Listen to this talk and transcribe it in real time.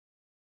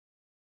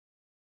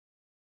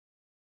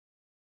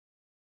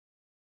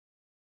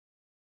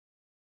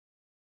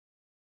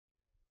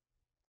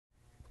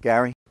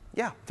Gary?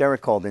 Yeah.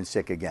 Derek called in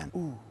sick again.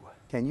 Ooh.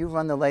 Can you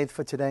run the lathe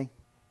for today?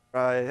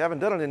 I haven't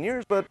done it in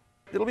years, but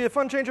it'll be a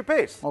fun change of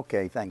pace.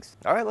 Okay, thanks.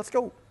 All right, let's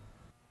go.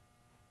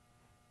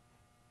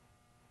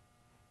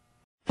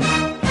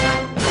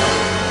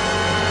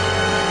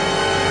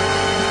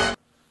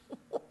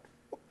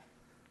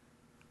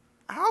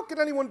 How can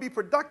anyone be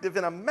productive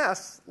in a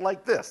mess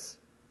like this?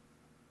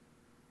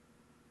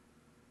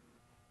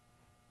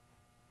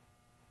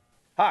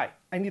 Hi,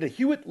 I need a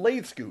Huot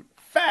LatheScoot.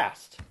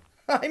 Fast!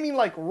 I mean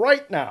like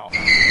right now.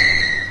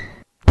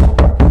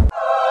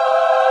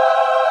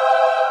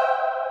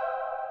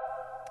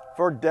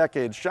 For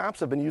decades, shops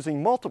have been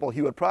using multiple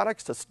Huot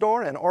products to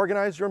store and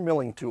organize your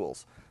milling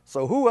tools.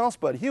 So who else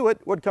but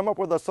Huot would come up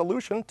with a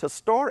solution to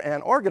store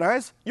and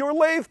organize your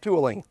lathe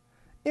tooling?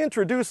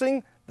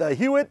 Introducing the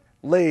Huot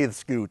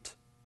LatheScoot.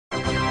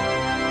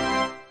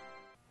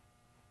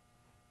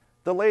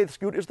 The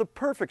LatheScoot is the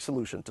perfect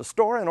solution to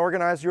store and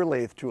organize your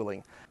lathe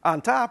tooling.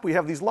 On top, we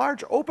have these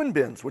large open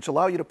bins which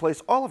allow you to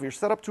place all of your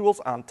setup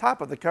tools on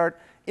top of the cart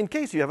in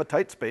case you have a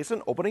tight space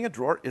and opening a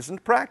drawer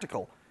isn't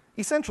practical.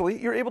 Essentially,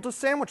 you're able to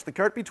sandwich the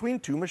cart between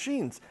two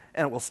machines,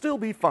 and it will still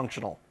be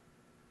functional.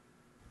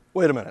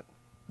 Wait a minute.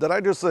 Did I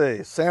just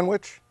say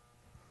sandwich?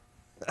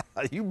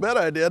 You bet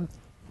I did.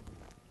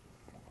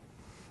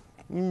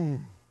 The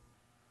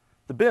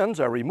bins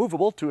are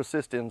removable to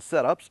assist in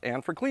setups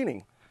and for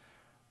cleaning.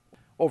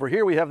 Over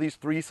here we have these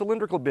 3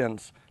 cylindrical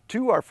bins.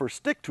 2 are for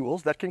stick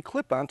tools that can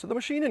clip onto the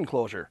machine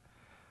enclosure.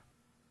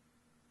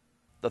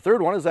 The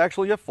third one is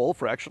actually a full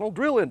fractional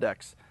drill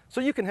index, so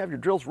you can have your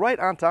drills right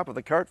on top of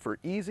the cart for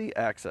easy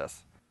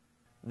access.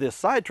 This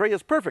side tray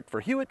is perfect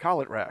for Huot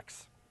collet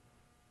racks.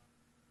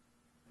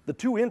 The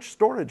 2-inch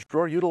storage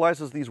drawer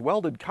utilizes these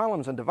welded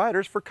columns and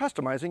dividers for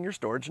customizing your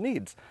storage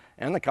needs,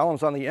 and the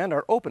columns on the end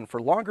are open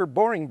for longer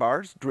boring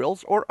bars,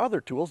 drills, or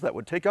other tools that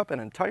would take up an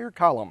entire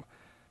column.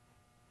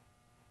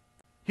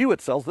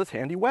 Huot sells this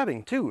handy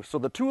webbing too, so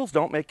the tools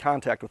don't make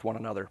contact with one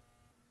another.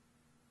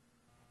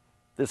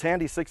 This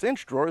handy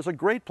 6-inch drawer is a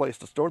great place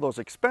to store those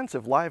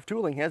expensive live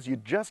tooling heads you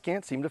just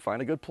can't seem to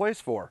find a good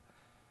place for.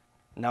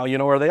 Now you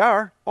know where they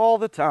are, all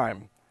the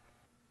time.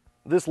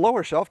 This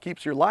lower shelf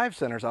keeps your live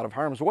centers out of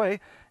harm's way,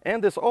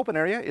 and this open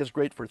area is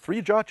great for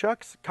 3-jaw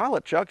chucks,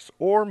 collet chucks,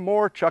 or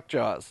more chuck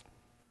jaws.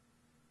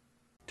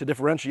 To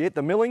differentiate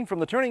the milling from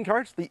the turning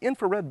carts, the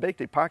infrared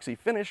baked epoxy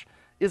finish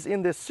is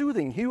in this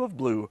soothing hue of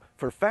blue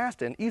for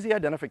fast and easy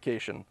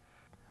identification.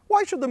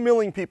 Why should the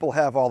milling people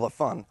have all the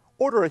fun?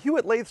 Order a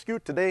Huot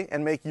LatheScoot today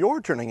and make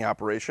your turning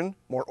operation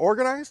more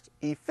organized,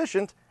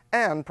 efficient,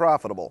 and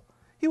profitable.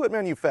 Huot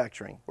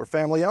Manufacturing, we're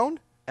family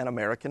owned and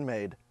American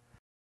made.